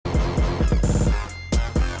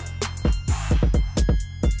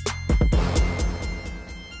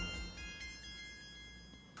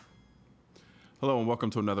Hello and welcome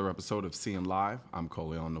to another episode of Seeing Live. I'm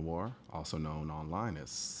Colion, also known online as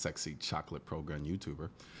Sexy Chocolate Pro Gun YouTuber.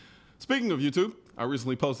 Speaking of YouTube, I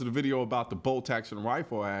recently posted a video about the bolt action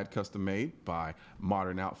rifle I had custom made by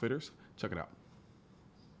Modern Outfitters. Check it out.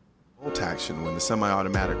 Bolt action when the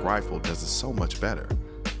semi-automatic rifle does it so much better.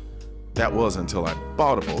 That was until I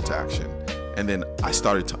bought a bolt action, and then I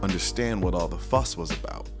started to understand what all the fuss was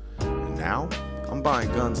about. And now, I'm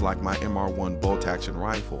buying guns like my MR1 bolt action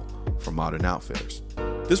rifle from Modern Outfitters.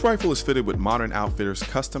 This rifle is fitted with Modern Outfitters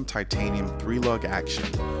custom titanium 3-lug action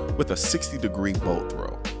with a 60-degree bolt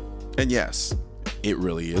throw. And yes, it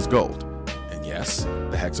really is gold. And yes,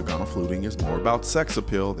 the hexagonal fluting is more about sex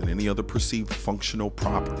appeal than any other perceived functional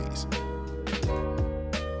properties.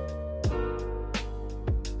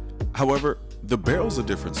 However, the barrel's a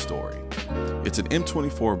different story. It's an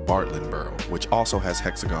M24 Bartlett barrel, which also has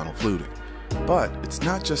hexagonal fluting. But it's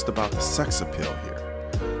not just about the sex appeal here.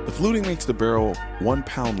 The fluting makes the barrel 1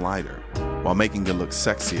 pound lighter, while making it look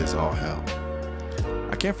sexy as all hell.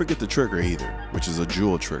 I can't forget the trigger either, which is a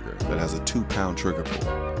jewel trigger that has a 2-pound trigger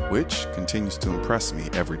pull, which continues to impress me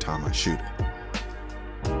every time I shoot it.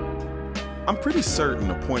 I'm pretty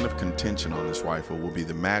certain a point of contention on this rifle will be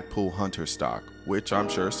the Magpul Hunter stock, which I'm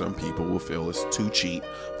sure some people will feel is too cheap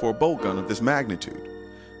for a bolt gun of this magnitude.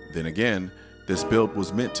 Then again, this build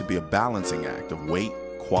was meant to be a balancing act of weight,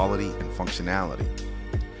 quality, and functionality.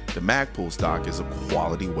 The Magpul stock is a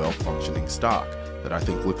quality, well-functioning stock that I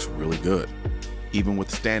think looks really good, even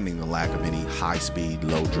withstanding the lack of any high-speed,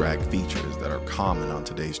 low-drag features that are common on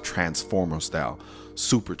today's Transformer-style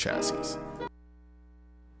super chassis.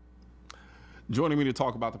 Joining me to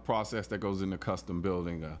talk about the process that goes into custom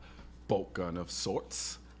building a bolt gun of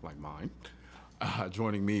sorts, like mine.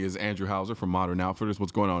 Joining me is Andrew Hauser from Modern Outfitters.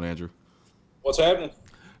 What's going on, Andrew? What's happening?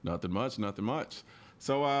 Nothing much, nothing much.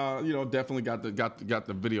 So, definitely got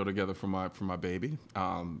the video together for my baby.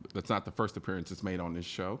 That's not the first appearance it's made on this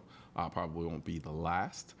show. Probably won't be the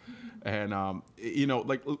last. And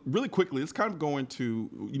really quickly, let's kind of go into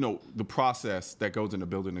the process that goes into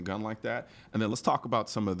building a gun like that, and then let's talk about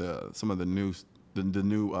some of the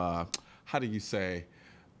new how do you say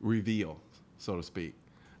reveal, so to speak,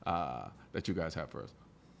 that you guys have for us.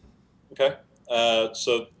 Okay.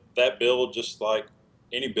 So that build, just like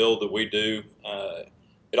any build that we do,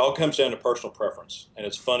 it all comes down to personal preference. And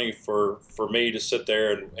it's funny for me to sit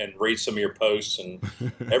there and read some of your posts, and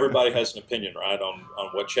everybody has an opinion, right, on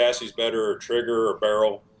what chassis is better, or trigger, or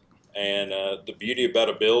barrel. And the beauty about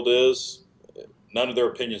a build is none of their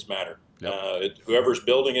opinions matter. Yep. Whoever's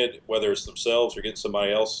building it, whether it's themselves or getting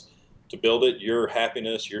somebody else to build it, your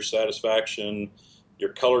happiness, your satisfaction, your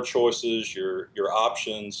color choices, your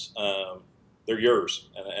options, they're yours,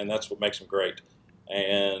 and that's what makes them great.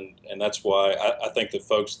 And that's why I think the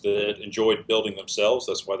folks that enjoy building themselves,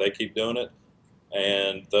 that's why they keep doing it.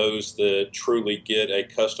 And those that truly get a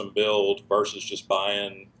custom build versus just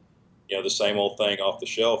buying, the same old thing off the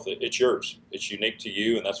shelf, it's yours. It's unique to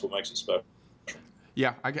you, and that's what makes it special.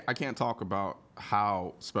 Yeah, I can't talk about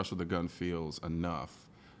how special the gun feels enough,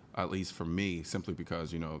 at least for me, simply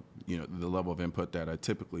because the level of input that I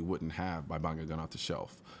typically wouldn't have by buying a gun off the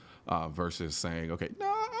shelf, versus saying, okay, no,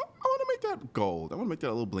 I want to make that gold. I want to make that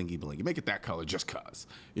a little blingy blingy. Make it that color just cause.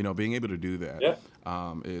 Being able to do that, yeah,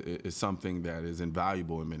 is something that is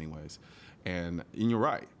invaluable in many ways. And you're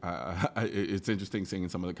right. It's interesting seeing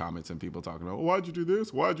some of the comments and people talking about, why'd you do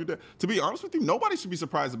this? Why'd you do that? To be honest with you, nobody should be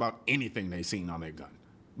surprised about anything they've seen on their gun.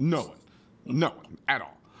 No one at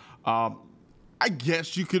all. I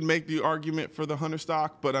guess you could make the argument for the Hunter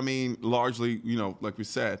stock, but I mean, largely, like we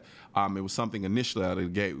said, it was something initially out of the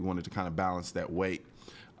gate. We wanted to kind of balance that weight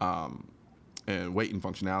and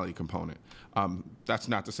functionality component. That's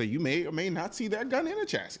not to say you may or may not see that gun in a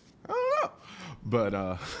chassis. I don't know.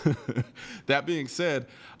 But that being said,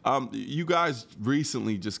 you guys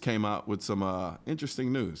recently just came out with some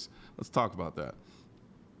interesting news. Let's talk about that.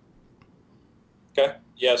 Okay.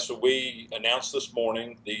 Yeah, so we announced this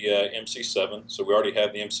morning the MC7. So we already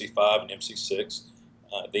have the MC5 and MC6.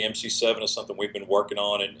 The MC7 is something we've been working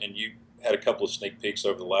on, and you had a couple of sneak peeks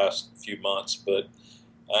over the last few months. But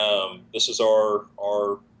this is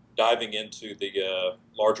our diving into the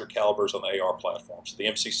larger calibers on the AR platform. So the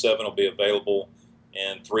MC7 will be available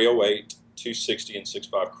in 308, 260, and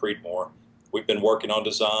 6.5 Creedmoor. We've been working on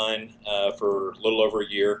design for a little over a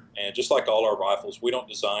year, and just like all our rifles, we don't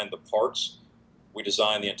design the parts. We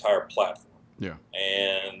design the entire platform. Yeah.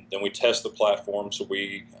 And then we test the platform. So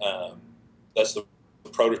that's the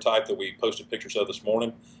prototype that we posted pictures of this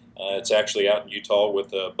morning. It's actually out in Utah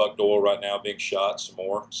with Buck Doyle right now being shot some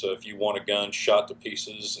more. So if you want a gun shot to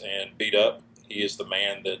pieces and beat up, he is the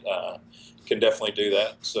man that can definitely do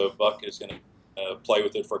that. So Buck is going to play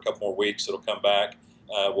with it for a couple more weeks. It'll come back.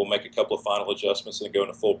 We'll make a couple of final adjustments and go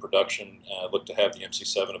into full production. Look to have the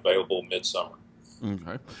MC7 available midsummer.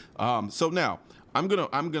 Okay. So now I'm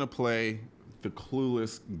gonna play the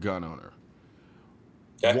clueless gun owner.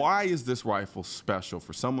 Okay. Why is this rifle special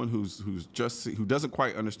for someone who doesn't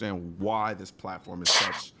quite understand why this platform is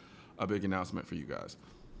such a big announcement for you guys?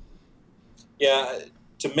 Yeah,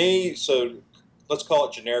 to me, so let's call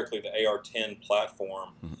it generically the AR-10 platform.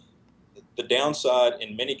 Mm-hmm. The downside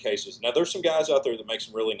in many cases, now there's some guys out there that make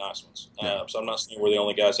some really nice ones. Yeah. So I'm not saying we're the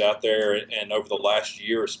only guys out there. And over the last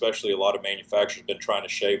year, especially, a lot of manufacturers have been trying to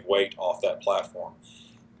shave weight off that platform.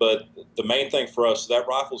 But the main thing for us, that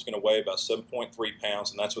rifle is going to weigh about 7.3 pounds,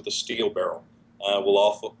 and that's with a steel barrel. We'll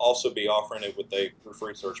also be offering it with a proof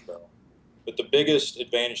research barrel. But the biggest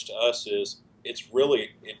advantage to us is it's really,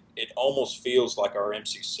 it almost feels like our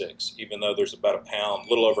MC6, even though there's about a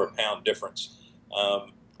little over a pound difference.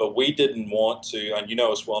 But we didn't want to, and you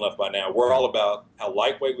know us well enough by now, we're all about how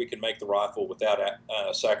lightweight we can make the rifle without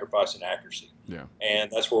sacrificing accuracy. Yeah. And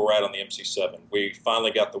that's where we're at on the MC7. We finally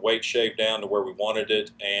got the weight shaved down to where we wanted it,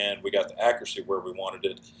 and we got the accuracy where we wanted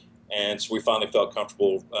it. And so we finally felt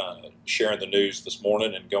comfortable sharing the news this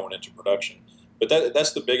morning and going into production. But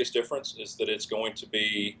that's the biggest difference, is that it's going to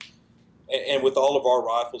be, and with all of our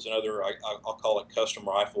rifles and other, I'll call it custom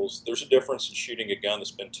rifles, there's a difference in shooting a gun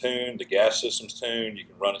that's been tuned, the gas system's tuned, you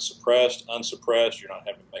can run it suppressed, unsuppressed, you're not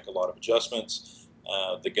having to make a lot of adjustments.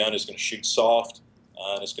 The gun is going to shoot soft,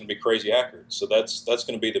 and it's going to be crazy accurate. So that's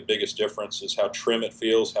going to be the biggest difference, is how trim it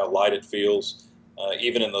feels, how light it feels,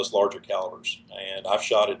 even in those larger calibers. And I've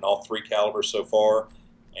shot it in all 3 calibers so far,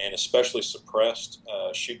 and especially suppressed,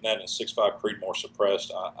 shooting that in a 6.5 Creedmoor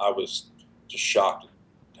suppressed, I was just shocked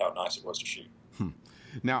how nice it was to shoot.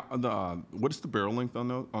 Now, what is the barrel length on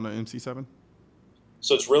the MC7?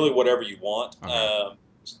 So it's really whatever you want. Okay.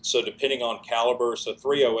 So depending on caliber, so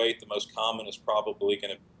 308, the most common, is probably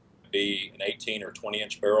going to be an 18 or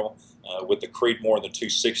 20-inch barrel. With the Creedmoor and the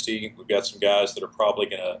 260, we've got some guys that are probably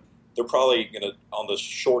going to, on the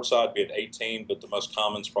short side, be at 18, but the most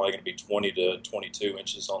common is probably going to be 20 to 22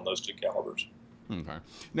 inches on those 2 calibers. Okay.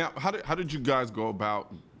 Now, how did you guys go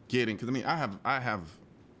about getting? Because I mean, I have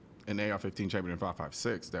an AR-15 Chamberlain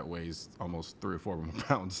 5.56 that weighs almost 3 or 4 more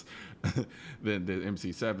pounds than the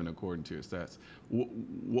MC7, according to your stats.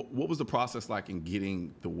 What was the process like in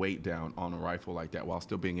getting the weight down on a rifle like that while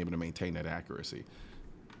still being able to maintain that accuracy?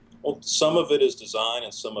 Well, some of it is design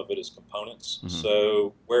and some of it is components. Mm-hmm.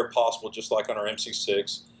 So where possible, just like on our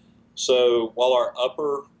MC6. So while our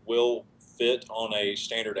upper will fit on a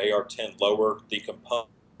standard AR-10 lower, the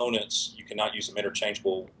components, you cannot use them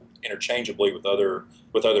interchangeably with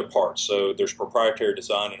other parts. So there's proprietary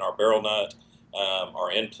design in our barrel nut,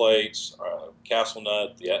 our end plates, castle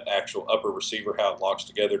nut, the actual upper receiver, how it locks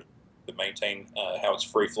together to maintain how it's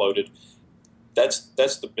free floated. That's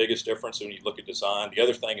the biggest difference when you look at design. The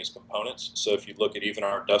other thing is components. So if you look at even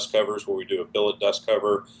our dust covers, where we do a billet dust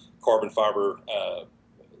cover, carbon fiber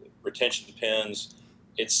retention pins,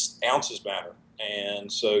 it's ounces matter.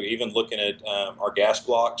 And so even looking at our gas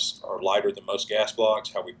blocks are lighter than most gas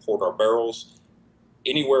blocks, how we port our barrels,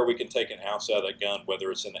 anywhere we can take an ounce out of that gun, whether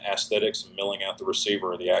it's in the aesthetics and milling out the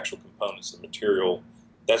receiver or the actual components, the material,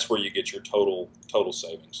 that's where you get your total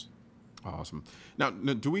savings. Awesome. Now,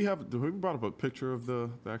 do we brought up a picture of the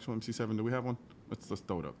actual MC7? Do we have one? Let's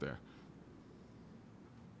throw it up there.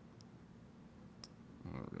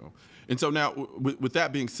 There we go. And so now, with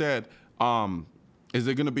that being said, is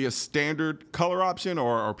it going to be a standard color option,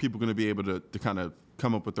 or are people going to be able to kind of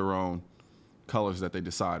come up with their own colors that they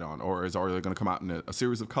decide on? Or are they going to come out in a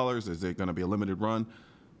series of colors? Is it going to be a limited run?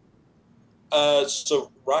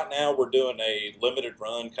 So right now we're doing a limited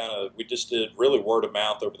run, we just did really word of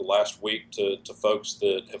mouth over the last week to folks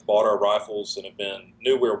that have bought our rifles and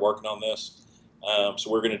knew we were working on this. So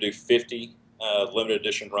we're going to do 50 limited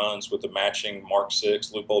edition runs with the matching Mark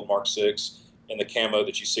 6, loophole Mark 6. In the camo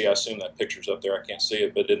that you see, I assume that picture's up there. I can't see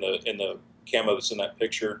it, but in the camo that's in that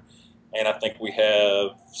picture. And I think we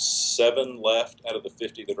have 7 left out of the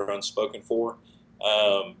 50 that are unspoken for.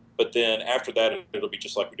 But then after that, it'll be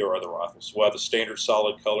just like we do our other rifles. We'll have the standard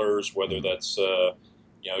solid colors, whether that's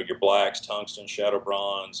your blacks, tungsten, shadow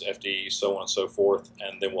bronze, FD, so on and so forth.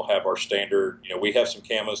 And then we'll have our standard. We have some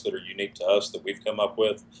camos that are unique to us that we've come up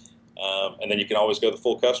with. And then you can always go the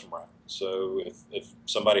full custom route. So if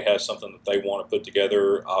somebody has something that they want to put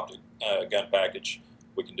together, optic gun package,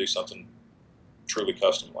 we can do something truly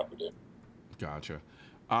custom like we do. Gotcha.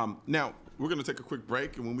 Now, we're going to take a quick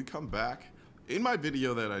break, and when we come back, in my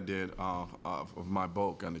video that I did of my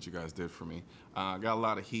bolt gun that you guys did for me, I got a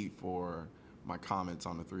lot of heat for my comments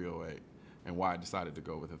on the 308. and why I decided to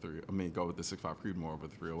go with the go with the 6.5 Creedmoor over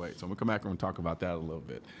the 308. So I'm gonna come back and talk about that a little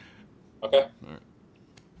bit. Okay. All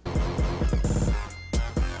right.